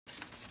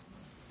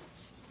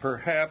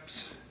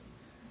Perhaps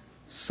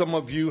some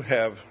of you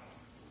have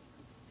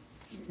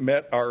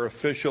met our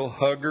official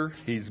hugger.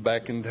 He's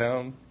back in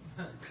town.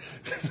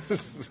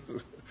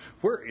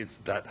 Where is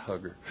that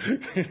hugger?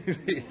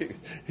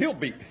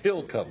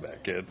 He'll come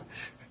back in.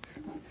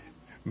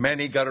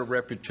 Manny got a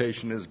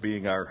reputation as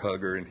being our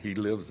hugger, and he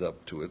lives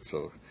up to it.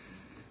 So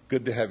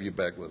good to have you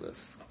back with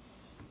us.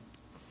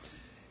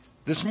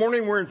 This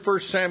morning we're in 1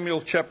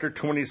 Samuel chapter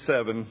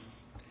 27,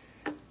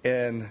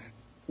 and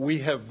we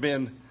have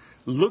been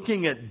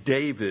looking at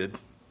David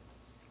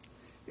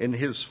in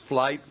his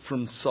flight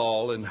from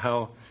Saul and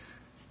how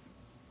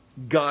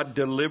God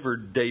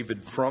delivered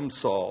David from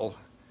Saul.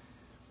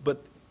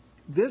 But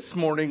this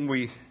morning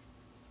we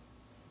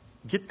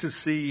get to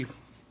see,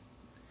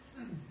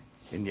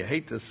 and you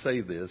hate to say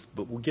this,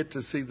 but we get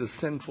to see the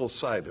sinful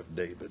side of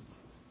David.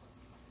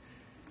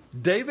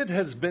 David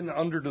has been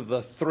under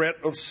the threat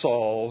of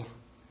Saul,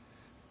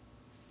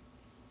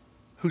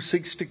 who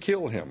seeks to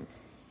kill him.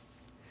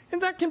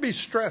 And that can be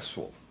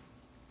stressful,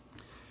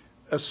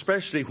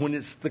 especially when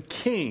it's the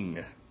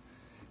king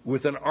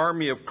with an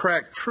army of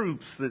crack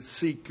troops that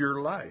seek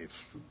your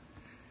life.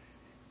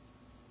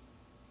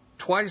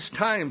 Twice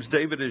times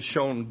David has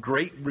shown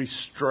great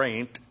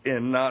restraint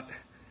in not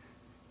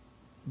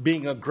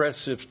being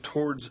aggressive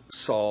towards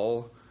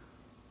Saul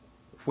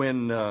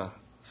when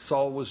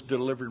Saul was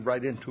delivered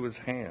right into his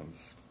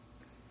hands.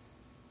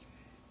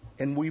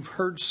 And we've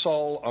heard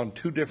Saul on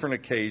two different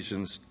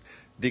occasions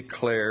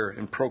declare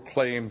and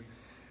proclaim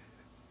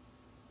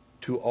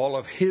to all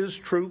of his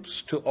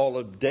troops, to all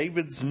of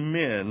David's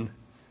men,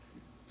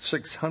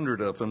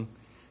 600 of them.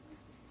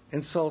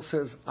 And Saul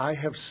says, I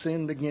have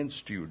sinned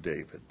against you,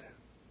 David.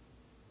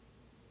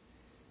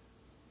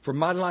 For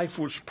my life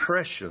was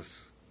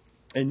precious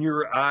in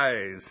your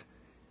eyes,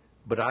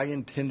 but I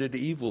intended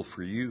evil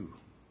for you.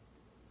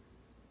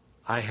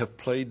 I have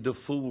played the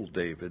fool,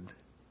 David,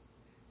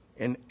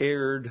 and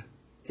erred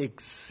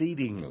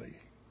exceedingly.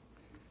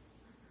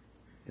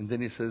 And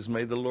then he says,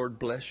 may the Lord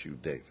bless you,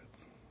 David.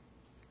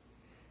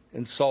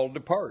 And Saul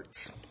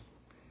departs.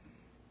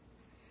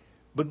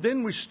 But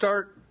then we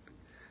start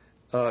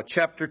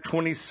chapter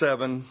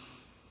 27,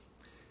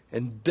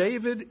 and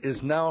David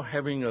is now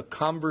having a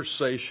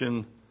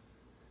conversation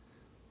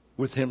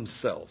with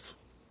himself.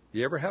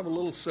 You ever have a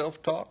little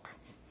self-talk?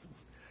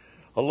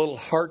 A little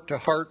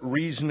heart-to-heart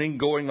reasoning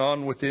going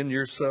on within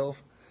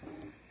yourself?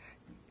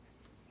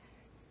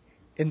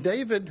 And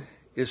David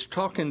is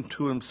talking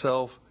to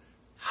himself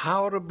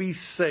how to be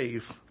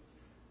safe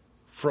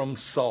from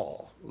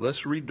Saul.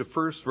 Let's read the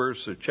first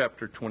verse of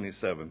chapter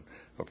 27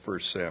 of 1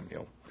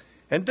 Samuel.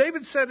 And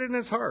David said in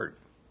his heart,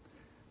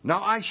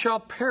 now I shall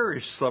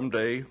perish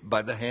someday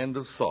by the hand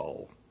of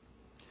Saul.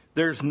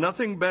 There's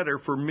nothing better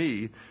for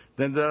me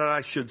than that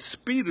I should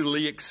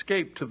speedily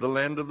escape to the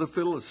land of the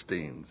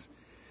Philistines.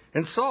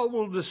 And Saul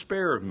will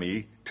despair of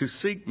me to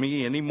seek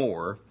me any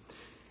more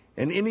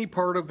in any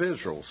part of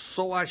Israel,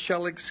 so I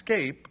shall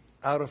escape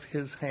out of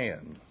his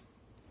hand.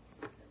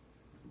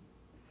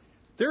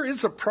 There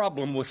is a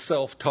problem with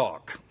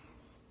self-talk,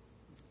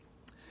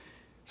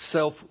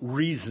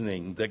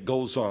 self-reasoning that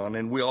goes on,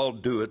 and we all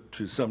do it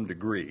to some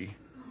degree,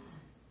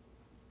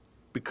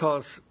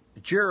 because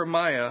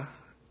Jeremiah,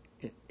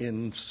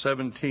 in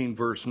 17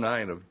 verse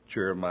 9 of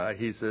Jeremiah,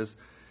 he says,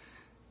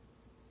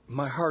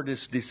 my heart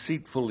is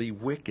deceitfully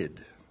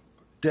wicked,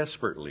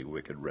 desperately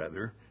wicked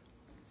rather,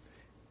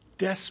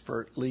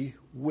 desperately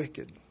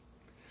wicked.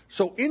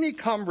 So any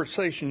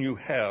conversation you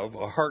have,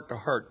 a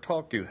heart-to-heart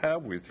talk you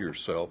have with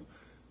yourself,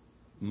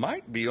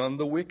 might be on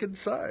the wicked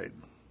side.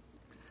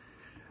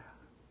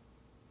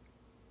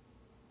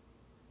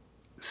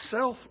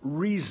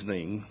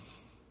 Self-reasoning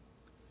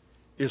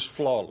is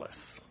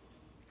flawless,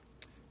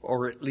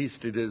 or at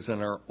least it is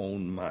in our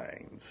own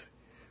minds.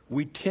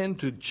 We tend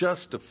to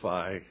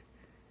justify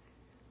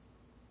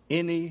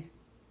any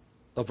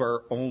of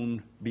our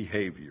own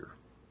behavior.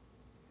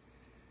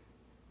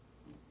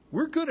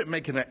 We're good at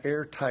making an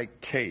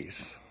airtight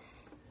case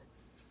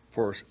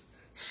for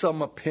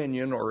some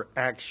opinion or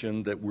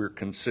action that we're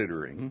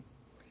considering.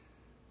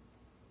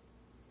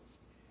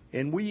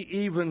 And we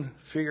even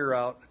figure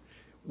out,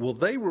 well,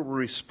 they will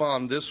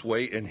respond this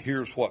way, and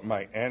here's what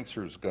my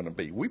answer is going to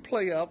be. We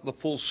play out the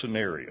full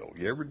scenario.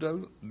 You ever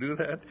do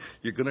that?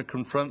 You're going to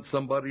confront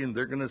somebody, and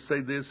they're going to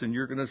say this, and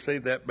you're going to say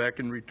that back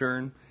in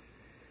return.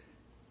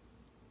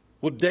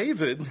 Well,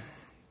 David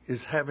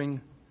is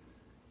having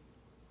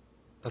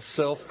a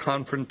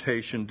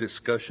self-confrontation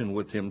discussion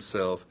with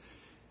himself.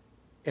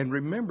 And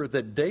remember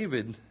that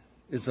David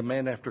is a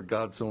man after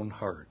God's own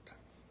heart.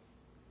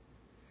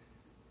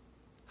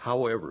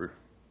 However,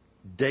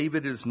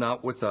 David is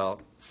not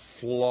without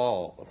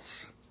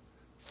faults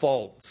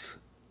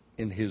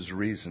in his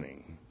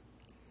reasoning.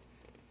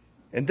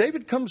 And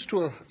David comes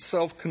to a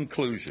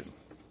self-conclusion.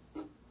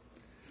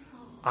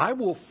 I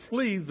will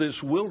flee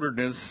this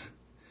wilderness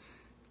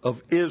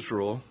of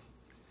Israel,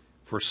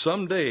 for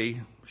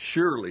someday,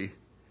 surely,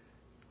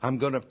 I'm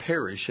going to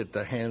perish at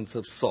the hands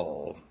of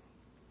Saul.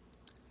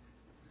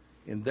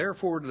 And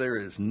therefore there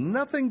is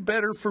nothing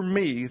better for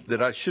me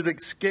that I should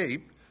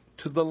escape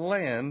to the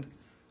land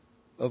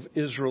of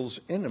Israel's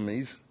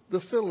enemies,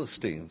 the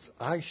Philistines.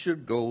 I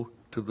should go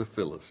to the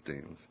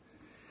Philistines.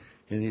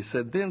 And he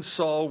said, then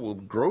Saul will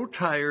grow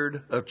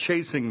tired of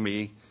chasing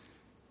me,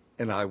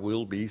 and I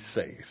will be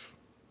safe.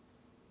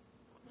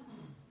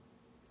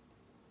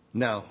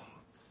 Now,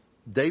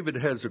 David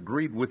has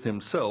agreed with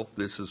himself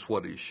this is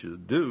what he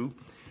should do,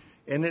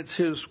 and it's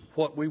his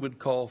what we would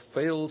call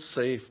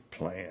fail-safe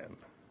plan.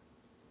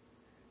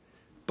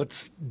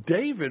 But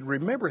David,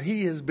 remember,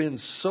 he has been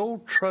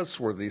so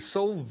trustworthy,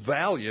 so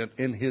valiant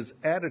in his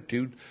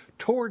attitude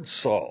towards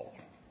Saul.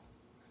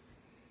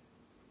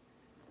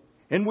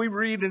 And we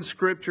read in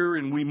Scripture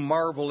and we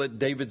marvel at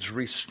David's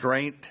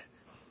restraint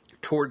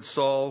towards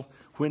Saul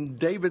when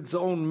David's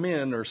own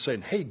men are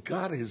saying, hey,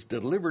 God has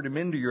delivered him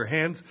into your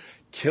hands,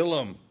 kill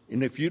him.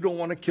 And if you don't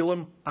want to kill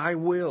him, I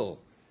will.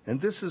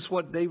 And this is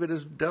what David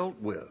has dealt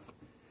with.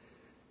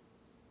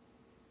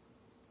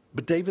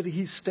 But David,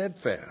 he's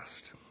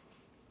steadfast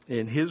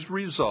in his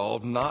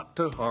resolve not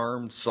to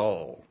harm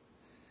Saul,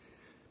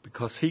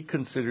 because he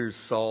considers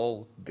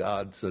Saul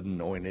God's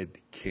anointed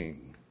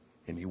king,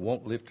 and he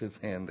won't lift his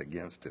hand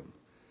against him.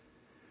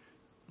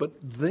 But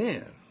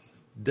then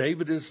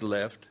David is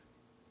left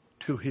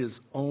to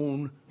his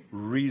own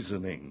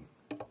reasoning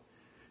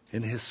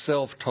and his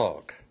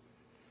self-talk.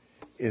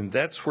 And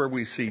that's where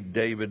we see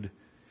David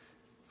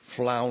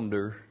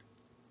flounder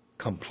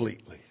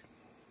completely.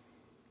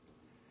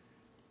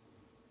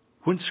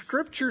 When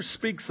Scripture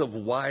speaks of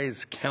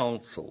wise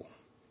counsel,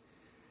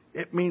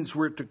 it means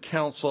we're to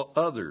counsel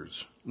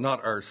others,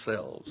 not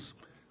ourselves.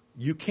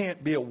 You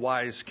can't be a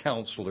wise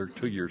counselor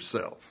to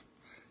yourself.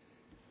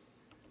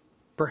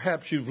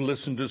 Perhaps you've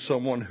listened to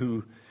someone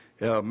who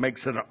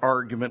makes an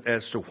argument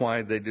as to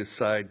why they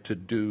decide to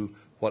do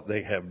what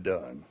they have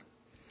done.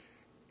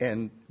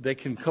 And they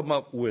can come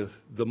up with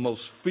the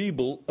most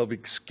feeble of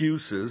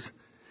excuses.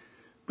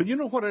 But you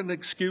know what an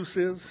excuse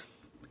is?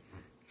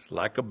 It's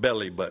like a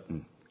belly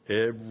button.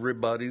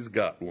 Everybody's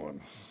got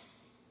one.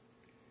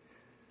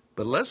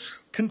 But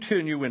let's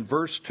continue in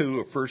verse 2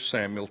 of 1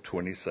 Samuel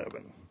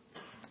 27.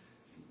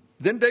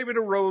 Then David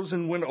arose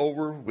and went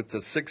over with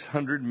the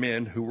 600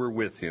 men who were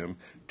with him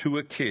to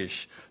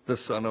Achish, the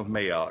son of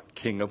Maoch,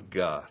 king of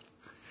Gath.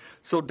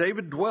 So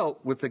David dwelt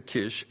with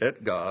Achish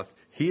at Gath,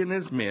 he and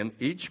his men,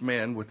 each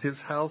man with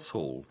his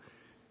household.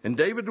 And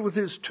David with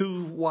his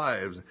 2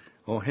 wives,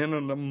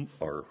 Ahinoam,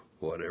 or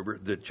whatever,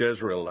 the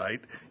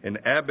Jezreelite,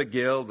 and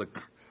Abigail the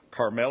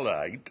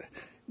Carmelite,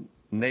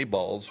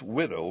 Nabal's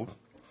widow.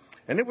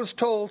 And it was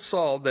told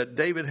Saul that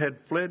David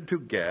had fled to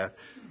Gath,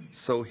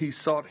 so he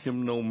sought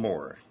him no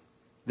more.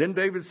 Then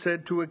David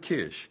said to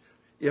Achish,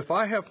 if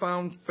I have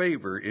found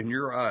favor in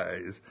your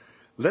eyes,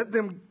 let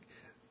them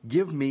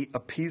give me a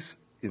place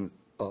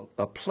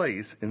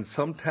in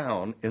some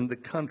town in the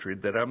country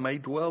that I may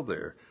dwell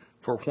there.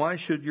 For why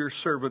should your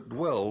servant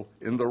dwell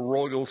in the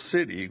royal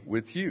city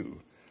with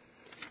you?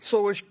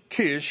 So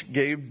Achish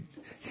gave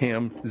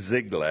him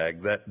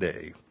Ziklag that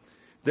day.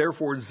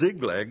 Therefore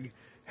Ziklag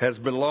has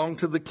belonged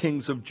to the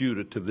kings of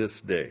Judah to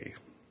this day.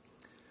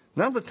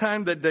 Now the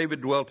time that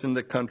David dwelt in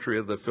the country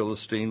of the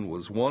Philistine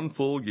was 1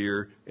 full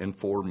year and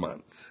 4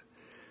 months.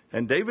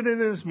 And David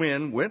and his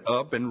men went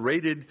up and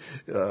raided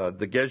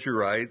the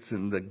Geshurites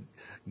and the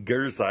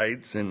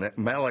Girzites and the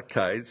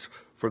Amalekites,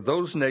 for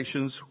those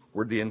nations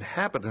were the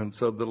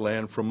inhabitants of the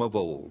land from of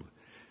old,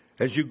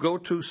 as you go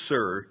to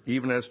Sur,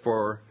 even as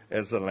far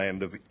as the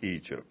land of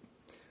Egypt.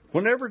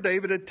 Whenever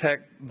David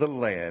attacked the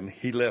land,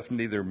 he left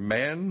neither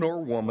man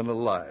nor woman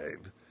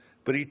alive,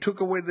 but he took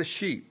away the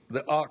sheep,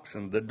 the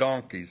oxen, the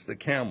donkeys, the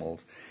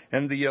camels,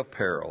 and the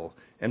apparel,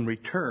 and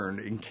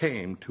returned and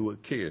came to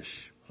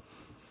Achish.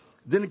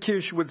 Then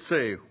Achish would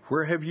say,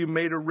 where have you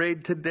made a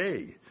raid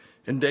today?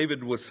 And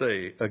David would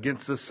say,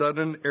 against the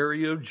southern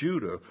area of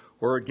Judah,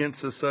 or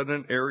against the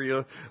southern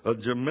area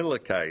of the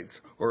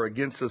Amalekites, or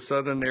against the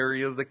southern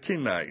area of the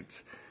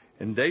Kenites.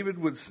 And David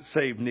would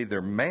save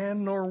neither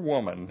man nor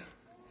woman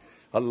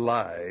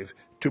alive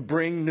to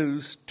bring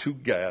news to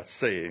Gath,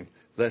 saying,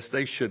 lest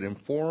they should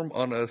inform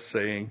on us,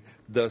 saying,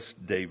 thus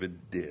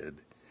David did.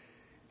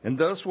 And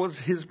thus was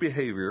his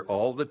behavior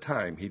all the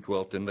time he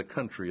dwelt in the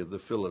country of the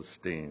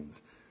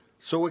Philistines.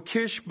 So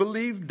Achish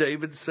believed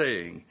David,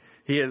 saying,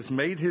 he has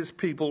made his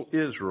people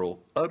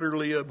Israel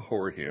utterly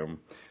abhor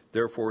him,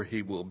 therefore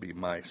he will be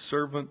my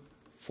servant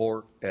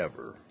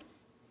forever.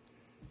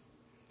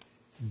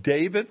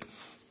 David,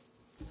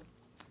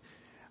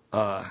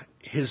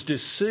 his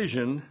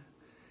decision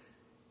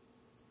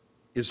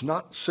is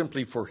not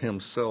simply for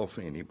himself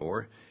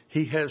anymore.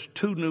 He has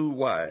 2 new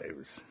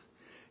wives.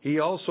 He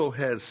also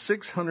has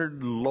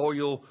 600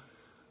 loyal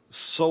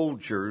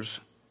soldiers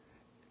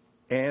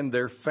and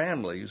their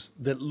families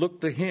that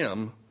look to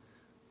him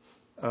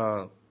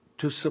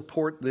to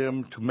support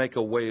them, to make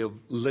a way of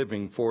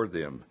living for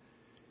them.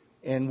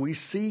 And we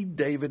see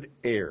David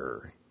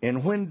err.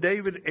 And when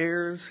David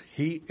errs,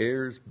 he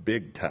errs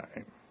big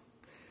time.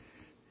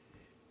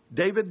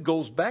 David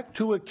goes back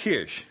to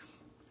Achish,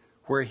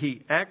 where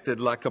he acted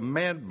like a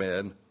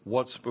madman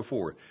once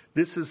before.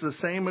 This is the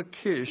same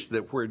Achish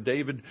that where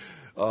David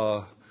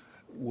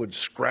would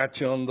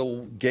scratch on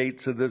the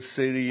gates of the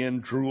city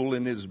and drool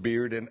in his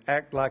beard and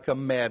act like a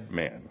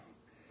madman.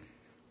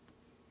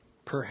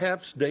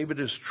 Perhaps David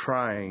is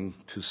trying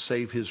to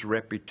save his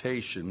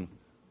reputation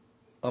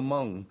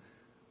among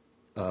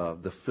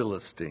the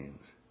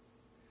Philistines.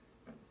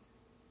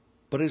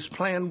 But his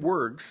plan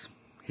works,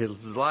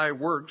 his lie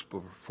works,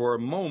 but for a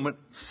moment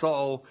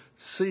Saul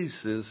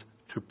ceases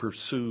to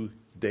pursue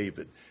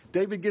David.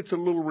 David gets a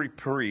little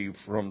reprieve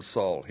from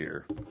Saul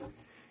here.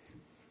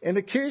 And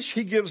Achish,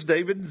 he gives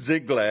David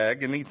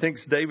Ziklag, and he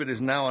thinks David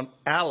is now an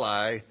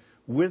ally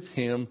with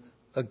him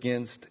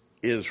against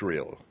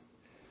Israel.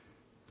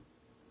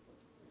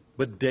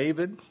 But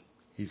David,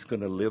 he's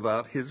going to live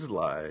out his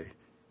lie.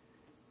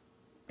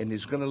 And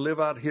he's going to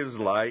live out his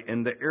lie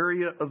in the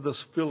area of the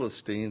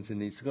Philistines,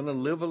 and he's going to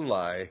live a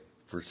lie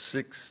for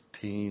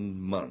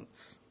 16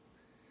 months.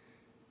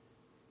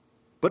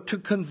 But to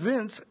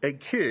convince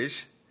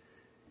Achish,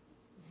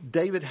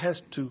 David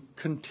has to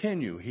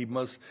continue. He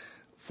must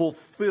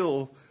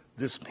fulfill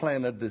this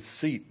plan of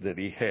deceit that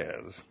he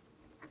has.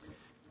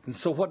 And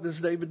so what does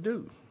David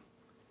do?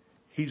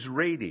 He's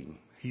raiding,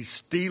 he's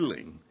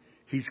stealing,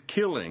 he's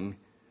killing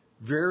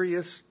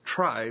various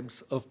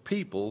tribes of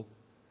people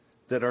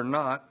that are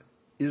not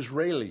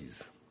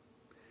Israelis.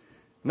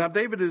 Now,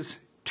 David has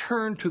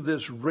turned to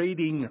this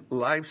raiding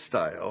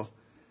lifestyle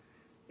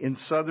in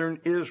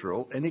southern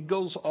Israel, and he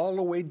goes all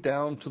the way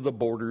down to the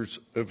borders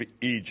of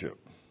Egypt.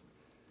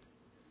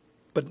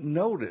 But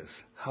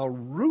notice how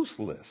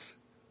ruthless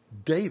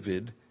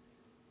David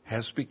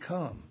has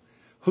become,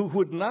 who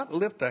would not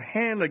lift a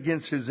hand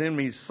against his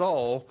enemy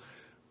Saul.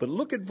 But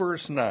look at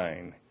verse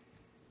 9.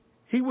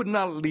 He would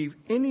not leave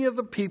any of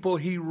the people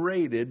he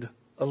raided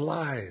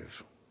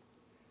alive,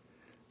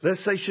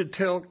 lest they should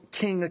tell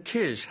King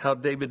Achish how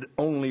David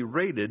only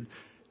raided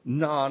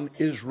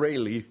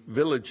non-Israeli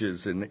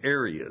villages and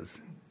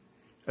areas.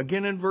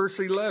 Again in verse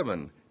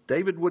 11,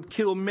 David would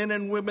kill men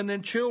and women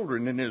and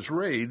children in his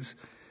raids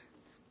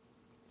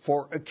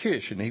for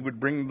Achish, and he would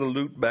bring the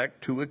loot back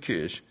to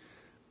Achish,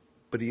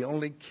 but he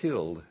only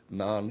killed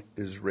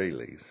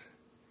non-Israelis.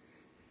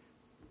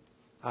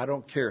 I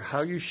don't care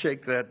how you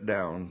shake that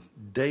down,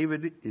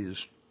 David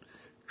is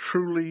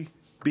truly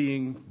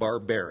being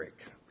barbaric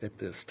at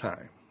this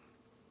time.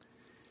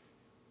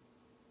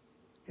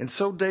 And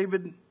so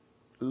David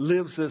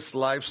lives this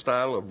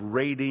lifestyle of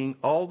raiding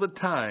all the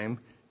time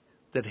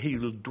that he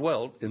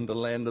dwelt in the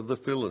land of the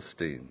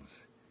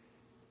Philistines.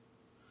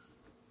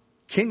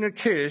 King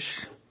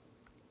Achish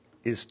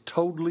is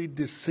totally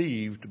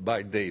deceived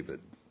by David.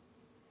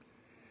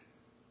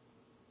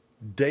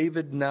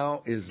 David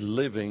now is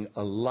living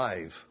a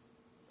life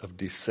of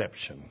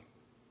deception.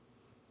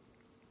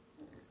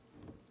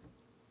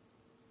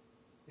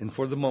 And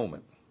for the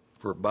moment,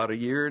 for about a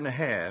year and a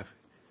half,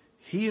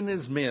 he and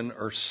his men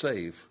are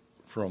safe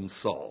from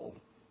Saul.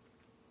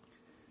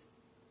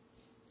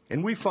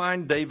 And we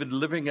find David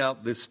living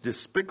out this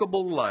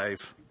despicable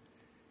life,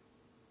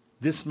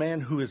 this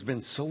man who has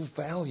been so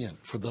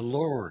valiant for the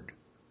Lord,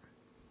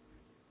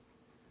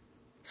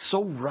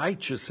 so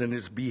righteous in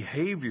his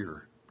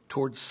behavior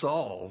towards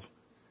Saul,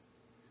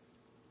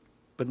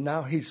 but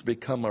now he's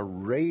become a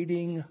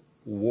raiding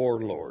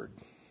warlord.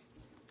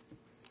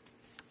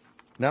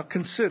 Now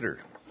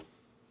consider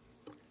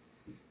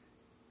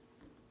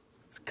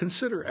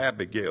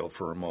Abigail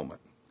for a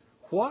moment.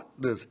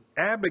 What does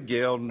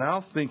Abigail now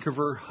think of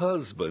her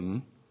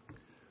husband,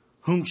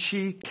 whom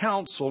she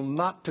counseled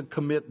not to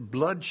commit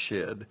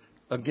bloodshed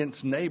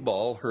against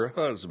Nabal, her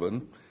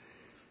husband,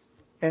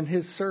 and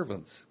his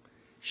servants?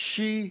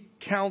 She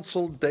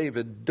counseled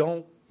David,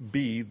 don't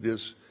be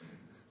this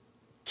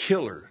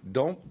killer.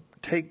 Don't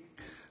take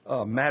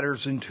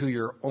matters into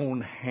your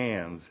own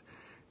hands.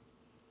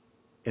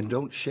 And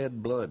don't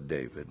shed blood,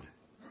 David.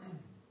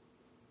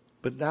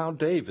 But now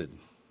David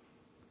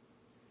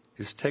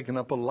has taken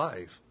up a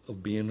life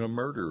of being a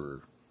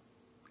murderer.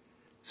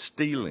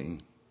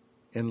 Stealing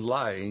and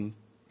lying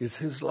is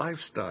his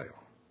lifestyle.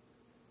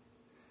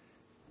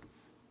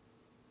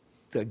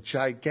 The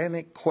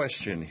gigantic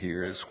question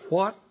here is,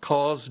 what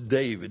caused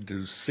David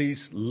to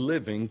cease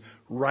living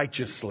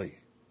righteously?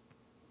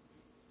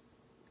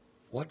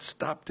 What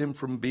stopped him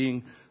from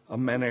being a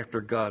man after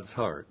God's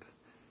heart?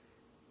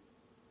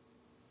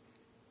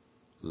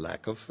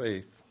 Lack of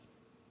faith.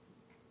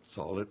 That's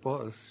all it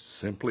was.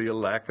 Simply a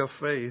lack of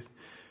faith.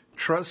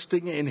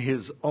 Trusting in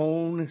his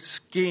own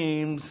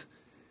schemes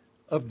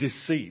of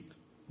deceit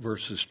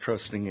versus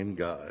trusting in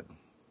God.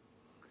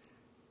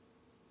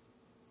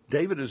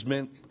 David has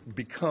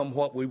become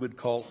what we would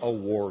call a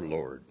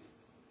warlord.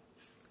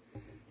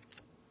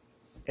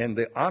 And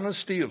the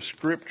honesty of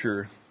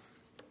Scripture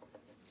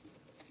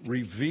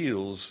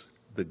reveals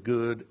the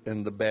good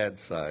and the bad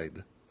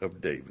side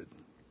of David.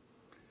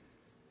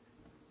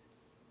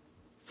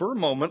 For a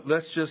moment,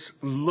 let's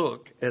just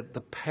look at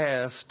the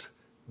past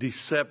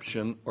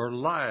deception or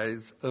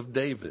lies of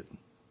David.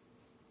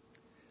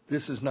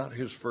 This is not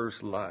his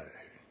first lie.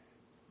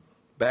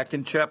 Back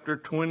in chapter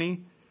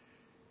 20,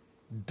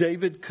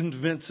 David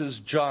convinces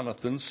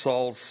Jonathan,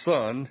 Saul's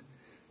son,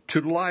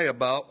 to lie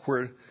about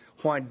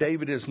why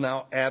David is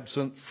now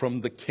absent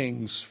from the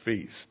king's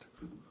feast.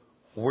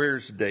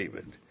 Where's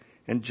David?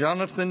 And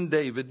Jonathan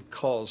David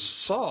caused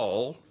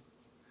Saul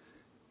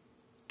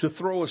to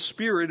throw a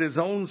spear at his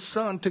own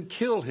son to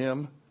kill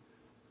him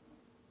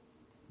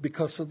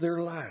because of their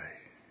lie.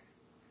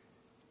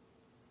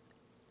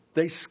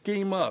 They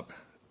scheme up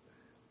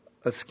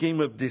a scheme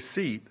of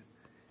deceit,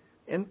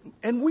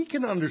 and we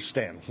can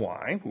understand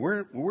why.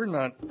 We're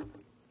not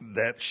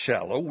that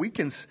shallow. We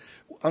can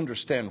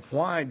understand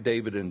why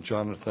David and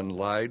Jonathan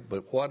lied,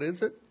 but what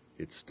is it?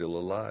 It's still a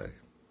lie.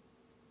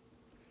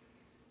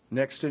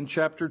 Next in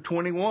chapter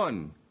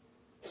 21,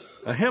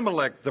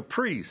 Ahimelech the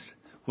priest,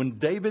 when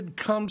David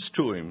comes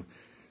to him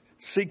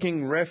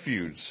seeking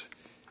refuge,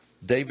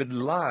 David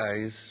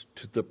lies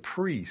to the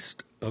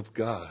priest of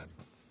God.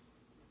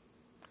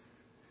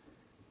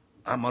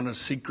 I'm on a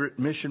secret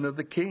mission of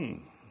the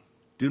king.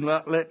 Do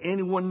not let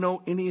anyone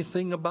know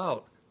anything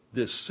about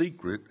this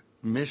secret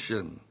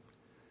mission.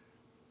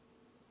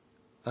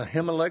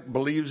 Ahimelech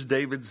believes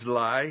David's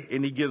lie,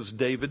 and he gives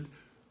David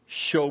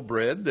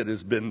showbread that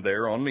has been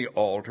there on the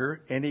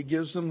altar, and he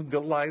gives him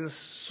Goliath's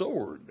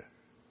sword.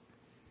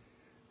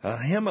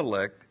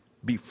 Ahimelech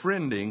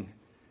befriending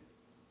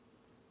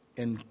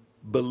and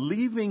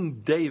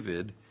believing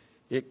David,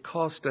 it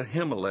cost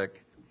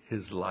Ahimelech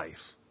his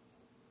life,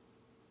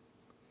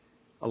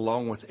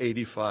 along with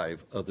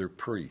 85 other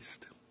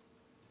priests.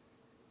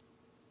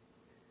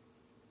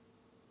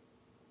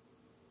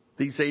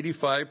 These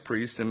 85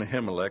 priests and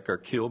Ahimelech are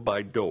killed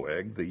by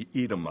Doeg, the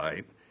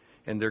Edomite,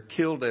 and they're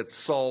killed at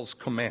Saul's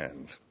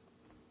command.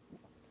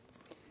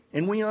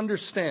 And we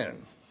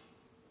understand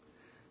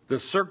the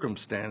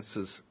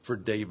circumstances for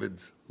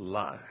David's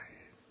lie.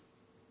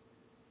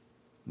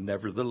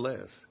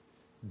 Nevertheless,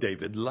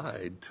 David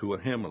lied to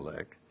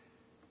Ahimelech,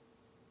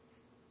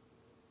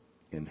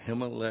 and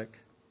Ahimelech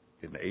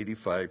and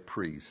 85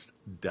 priests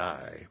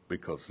die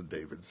because of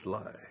David's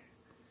lie.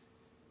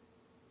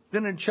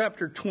 Then in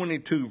chapter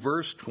 22,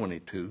 verse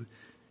 22,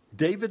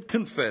 David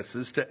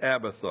confesses to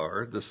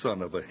Abiathar, the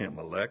son of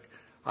Ahimelech,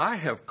 I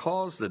have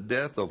caused the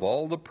death of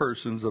all the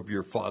persons of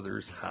your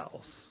father's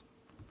house.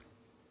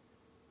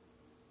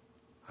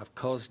 I've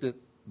caused it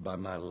by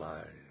my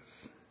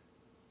lies.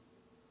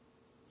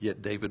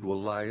 Yet David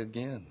will lie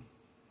again.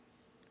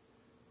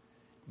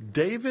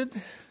 David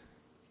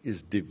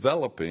is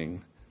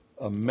developing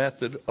a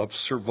method of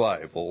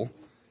survival,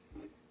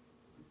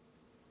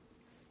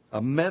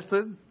 a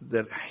method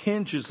that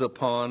hinges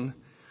upon,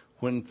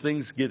 when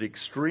things get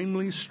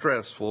extremely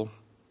stressful,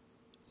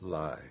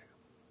 lie.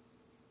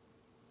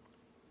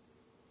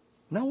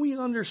 Now we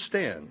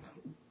understand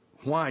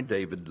why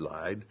David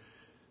lied,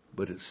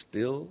 but it's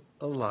still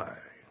a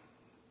lie.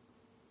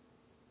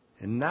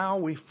 And now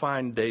we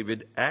find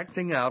David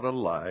acting out a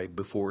lie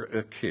before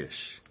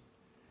Achish,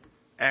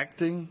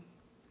 acting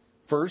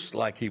first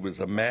like he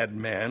was a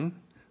madman,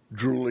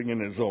 drooling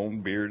in his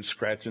own beard,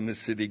 scratching the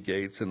city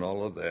gates and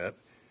all of that,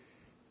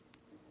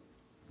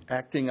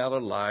 acting out a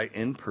lie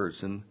in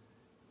person.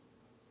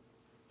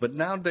 But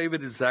now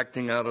David is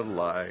acting out a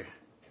lie,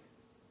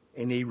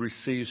 and he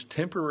receives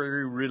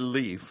temporary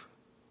relief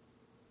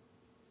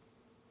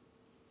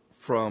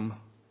from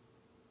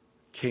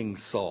King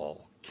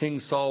Saul. King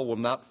Saul will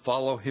not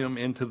follow him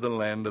into the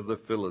land of the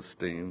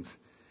Philistines,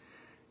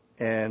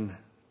 and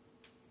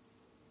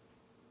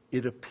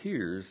it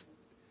appears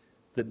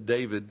that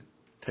David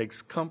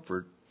takes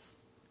comfort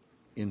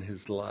in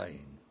his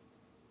lying.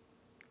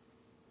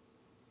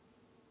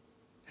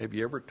 Have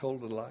you ever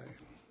told a lie?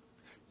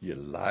 You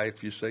lie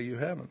if you say you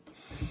haven't.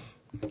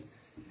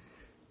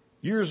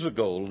 Years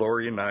ago,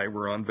 Lori and I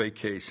were on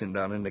vacation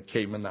down in the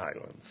Cayman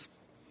Islands.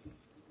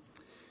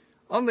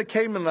 On the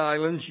Cayman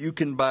Islands, you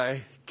can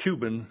buy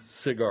Cuban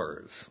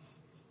cigars,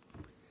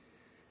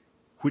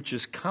 which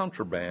is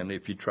contraband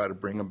if you try to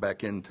bring them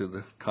back into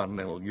the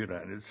continental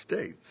United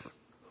States.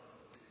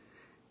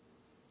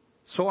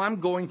 So I'm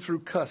going through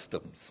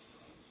customs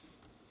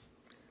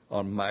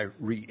on my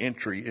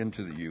re-entry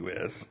into the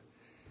U.S.,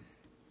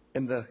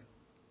 and the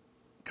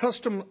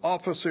custom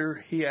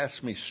officer, he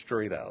asked me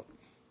straight out,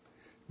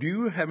 do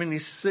you have any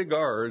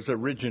cigars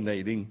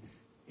originating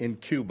in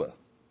Cuba?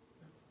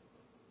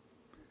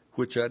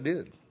 Which I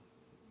did.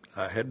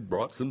 I had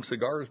brought some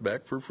cigars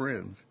back for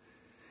friends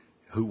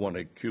who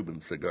wanted Cuban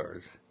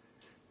cigars.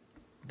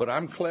 But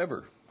I'm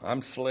clever.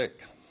 I'm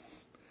slick.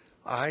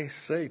 I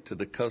say to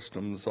the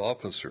customs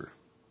officer,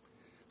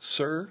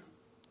 sir,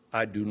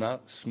 I do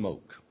not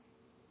smoke.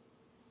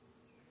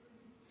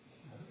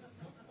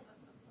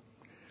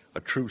 A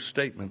true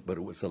statement, but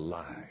it was a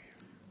lie,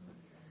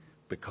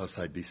 because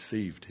I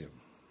deceived him.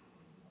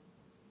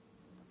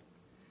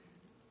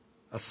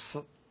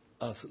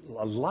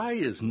 A lie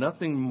is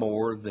nothing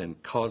more than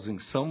causing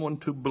someone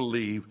to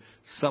believe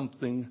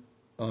something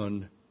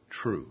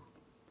untrue.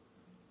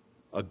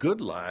 A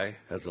good lie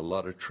has a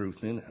lot of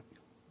truth in it.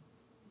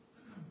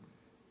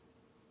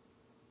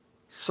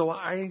 So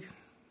I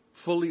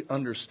fully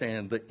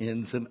understand the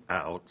ins and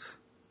outs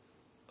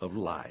of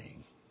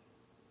lying,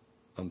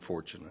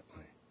 unfortunately.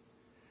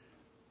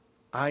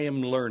 I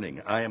am learning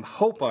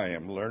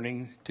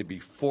to be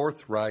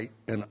forthright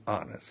and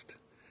honest.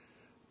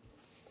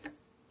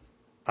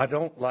 I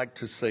don't like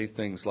to say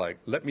things like,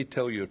 let me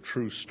tell you a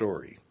true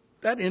story.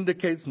 That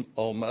indicates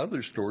all my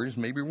other stories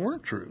maybe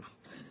weren't true.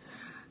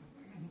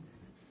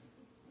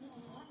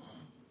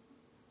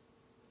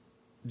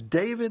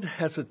 David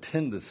has a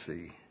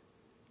tendency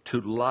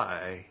to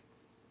lie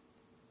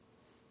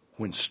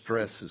when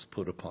stress is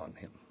put upon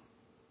him.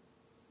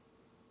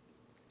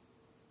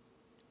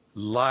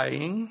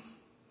 Lying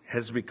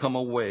has become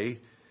a way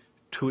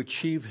to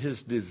achieve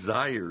his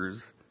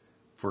desires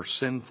for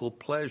sinful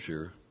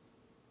pleasure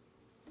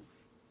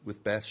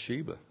with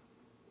Bathsheba.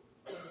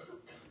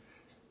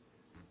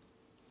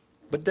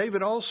 But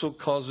David also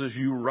causes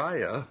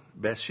Uriah,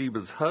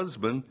 Bathsheba's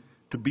husband,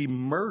 to be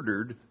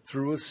murdered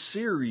through a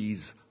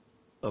series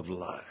of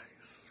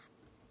lies.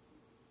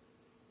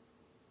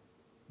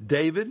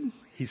 David,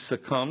 he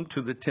succumbed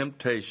to the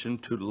temptation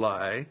to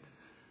lie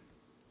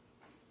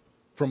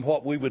from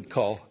what we would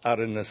call out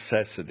of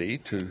necessity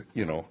to,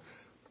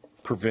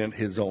 prevent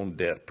his own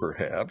death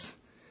perhaps,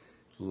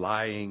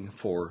 lying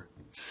for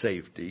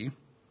safety.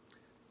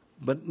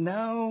 But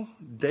now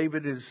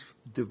David has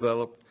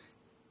developed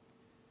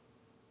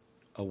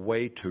a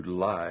way to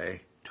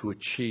lie to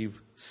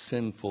achieve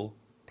sinful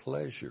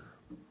pleasure.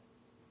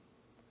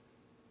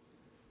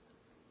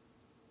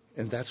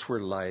 And that's where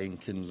lying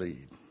can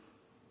lead.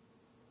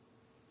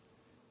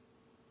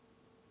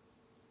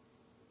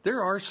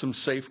 There are some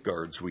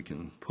safeguards we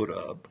can put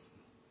up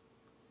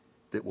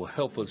that will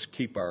help us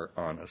keep our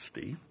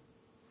honesty.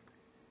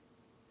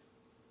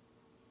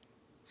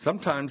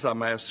 Sometimes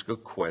I'm asked a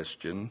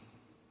question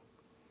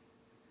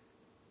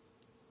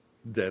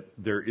that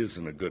there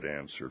isn't a good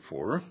answer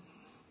for,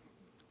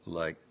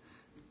 like,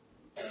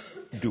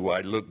 do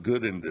I look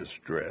good in this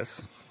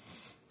dress?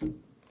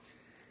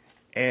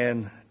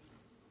 And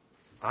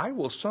I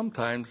will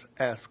sometimes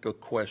ask a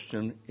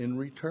question in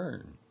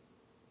return.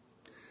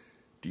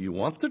 Do you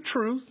want the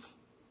truth,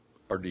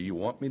 or do you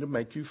want me to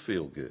make you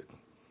feel good?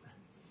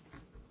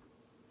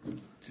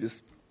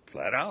 Just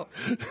flat out.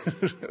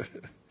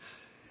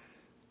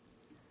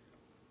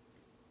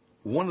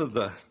 One of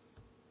the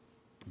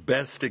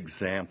best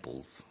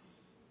examples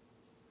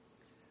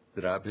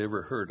that I've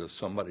ever heard of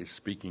somebody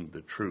speaking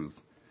the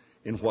truth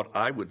in what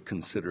I would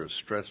consider a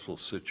stressful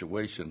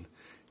situation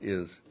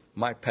is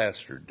my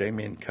pastor,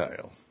 Damien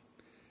Kyle,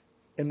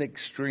 an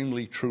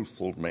extremely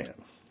truthful man.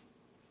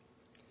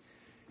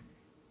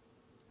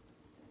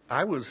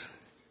 I was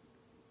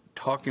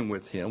talking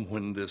with him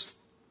when this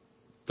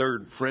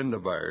third friend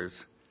of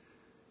ours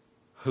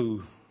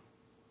who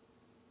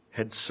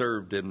had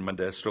served in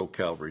Modesto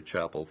Calvary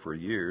Chapel for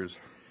years,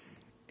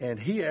 and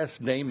he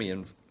asked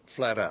Damien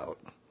flat out,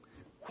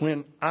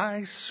 when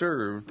I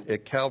served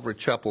at Calvary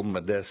Chapel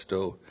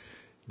Modesto,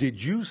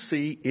 did you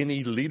see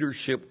any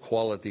leadership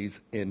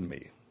qualities in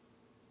me?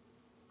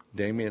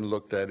 Damien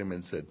looked at him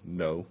and said,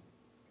 no.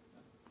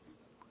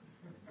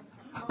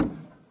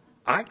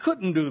 I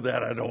couldn't do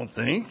that, I don't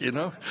think,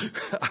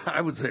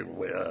 I would say,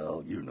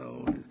 well,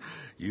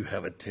 you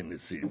have a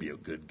tendency to be a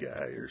good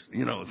guy or,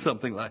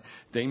 something like.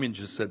 Damien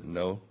just said,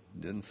 no,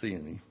 didn't see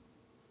any.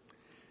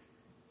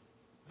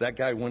 That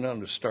guy went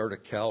on to start a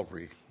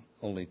Calvary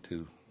only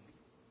to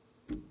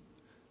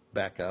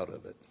back out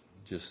of it,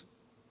 just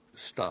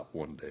stop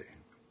one day.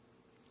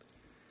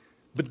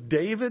 But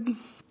David,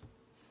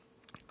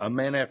 a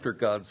man after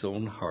God's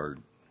own heart,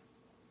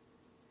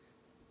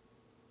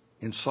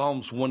 in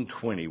Psalms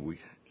 120,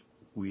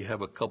 we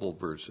have a couple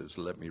verses.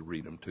 Let me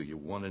read them to you,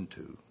 1 and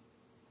 2.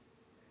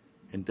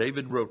 And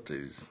David wrote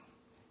these.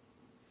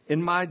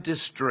 In my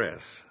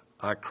distress,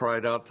 I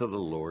cried out to the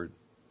Lord,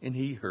 and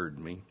he heard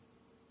me.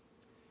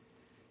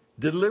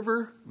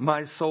 Deliver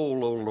my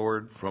soul, O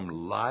Lord,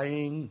 from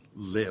lying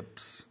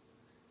lips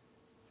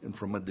and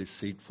from a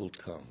deceitful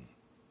tongue.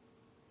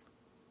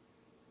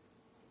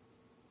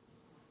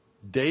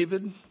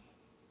 David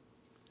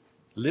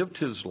lived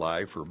his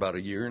life for about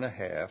a year and a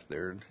half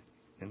there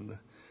in the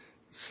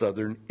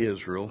southern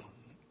Israel,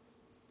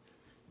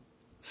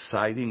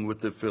 siding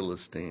with the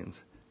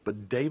Philistines.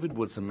 But David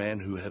was a man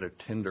who had a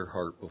tender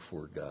heart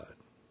before God.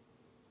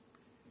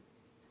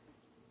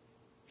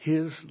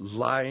 His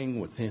lying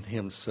within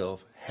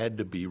himself had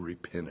to be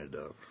repented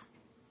of.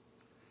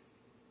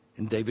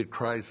 And David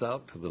cries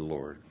out to the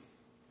Lord,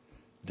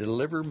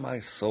 deliver my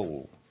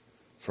soul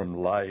from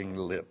lying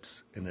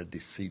lips and a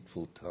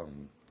deceitful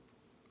tongue.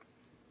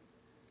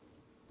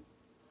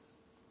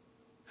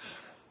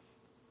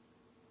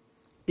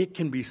 It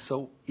can be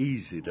so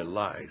easy to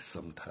lie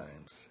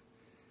sometimes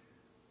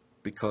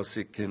because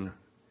it can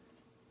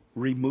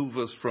remove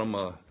us from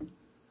a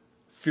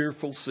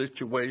fearful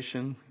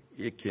situation.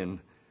 It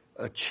can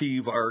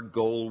achieve our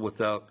goal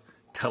without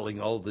telling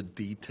all the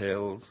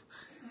details.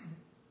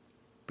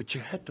 But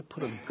you had to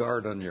put a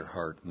guard on your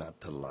heart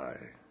not to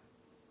lie.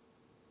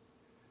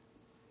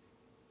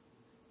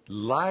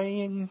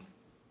 Lying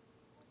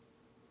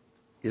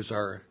is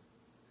our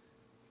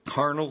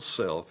carnal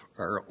self,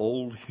 our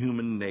old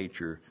human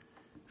nature,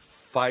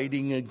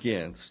 fighting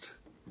against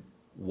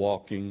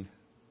walking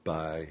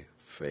by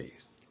faith.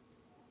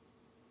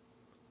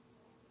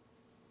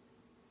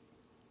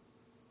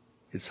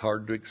 It's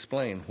hard to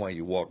explain why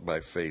you walk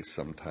by faith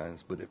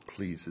sometimes, but it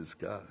pleases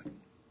God.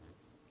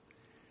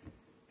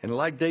 And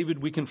like David,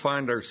 we can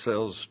find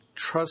ourselves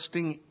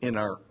trusting in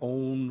our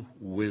own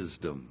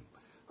wisdom,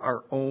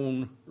 our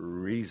own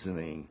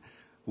reasoning.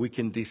 We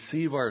can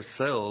deceive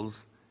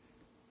ourselves,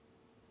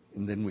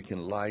 and then we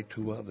can lie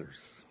to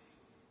others.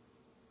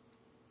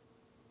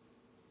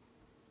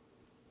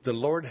 The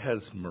Lord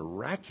has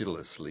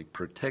miraculously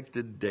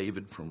protected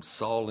David from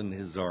Saul and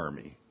his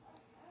army.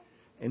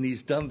 And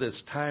he's done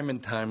this time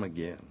and time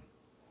again.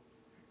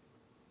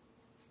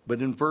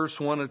 But in verse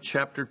 1 of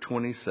chapter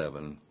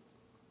 27,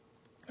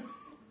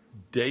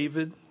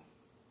 David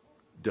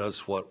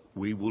does what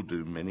we will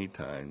do many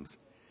times.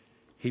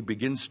 He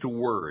begins to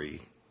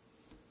worry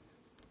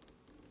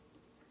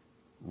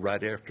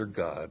right after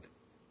God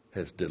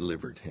has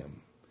delivered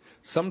him.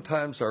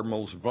 Sometimes our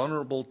most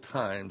vulnerable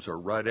times are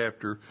right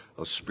after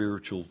a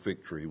spiritual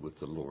victory with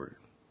the Lord.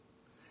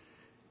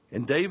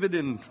 And David,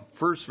 in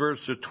first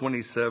verse of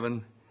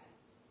 27,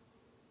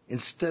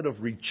 instead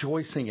of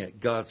rejoicing at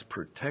God's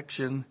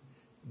protection,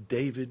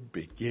 David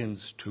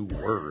begins to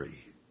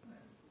worry.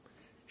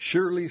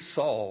 Surely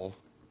Saul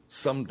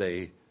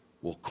someday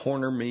will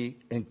corner me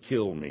and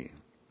kill me.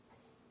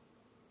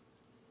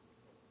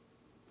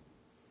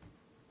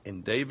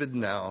 And David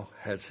now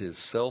has his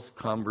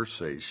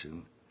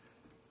self-conversation,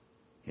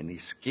 and he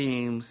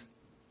schemes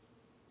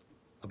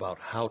about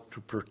how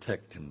to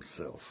protect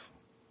himself.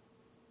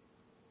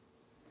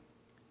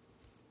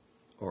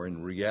 Or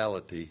in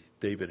reality,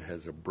 David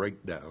has a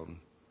breakdown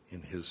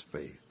in his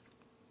faith.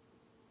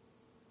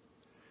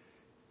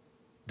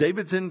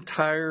 David's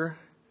entire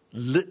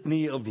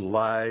litany of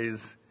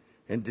lies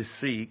and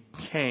deceit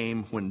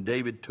came when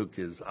David took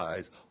his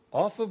eyes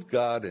off of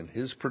God and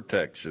his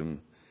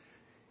protection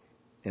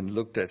and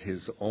looked at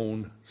his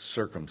own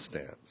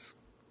circumstance.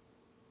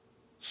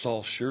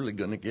 Saul's surely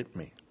going to get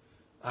me.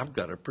 I've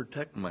got to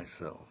protect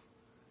myself.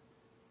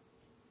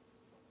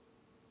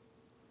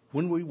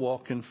 When we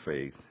walk in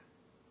faith,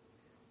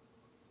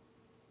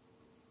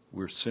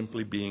 we're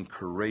simply being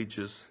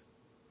courageous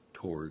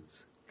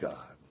towards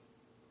God.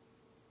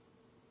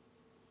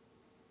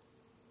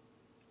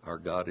 Our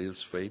God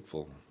is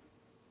faithful.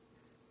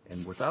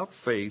 And without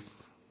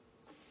faith,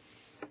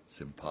 it's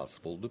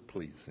impossible to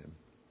please him.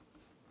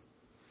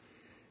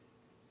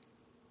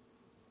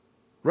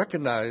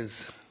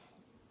 Recognize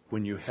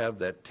when you have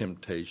that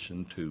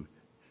temptation to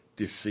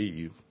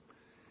deceive,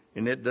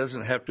 and it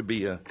doesn't have to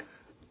be a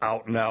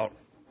out-and-out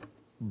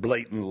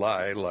blatant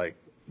lie like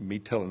me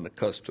telling the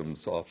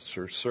customs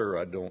officer, "Sir,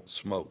 I don't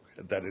smoke."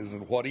 That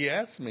isn't what he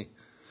asked me.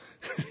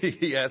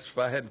 He asked if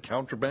I had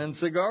contraband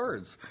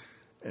cigars,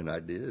 and I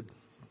did.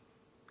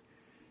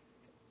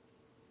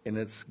 And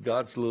it's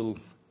God's little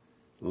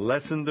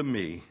lesson to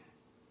me: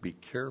 be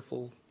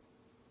careful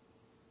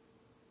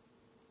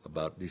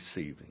about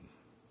deceiving,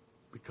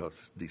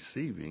 because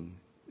deceiving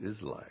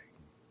is lying.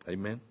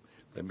 Amen?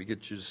 Let me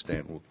get you to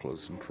stand. We'll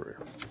close in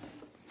prayer.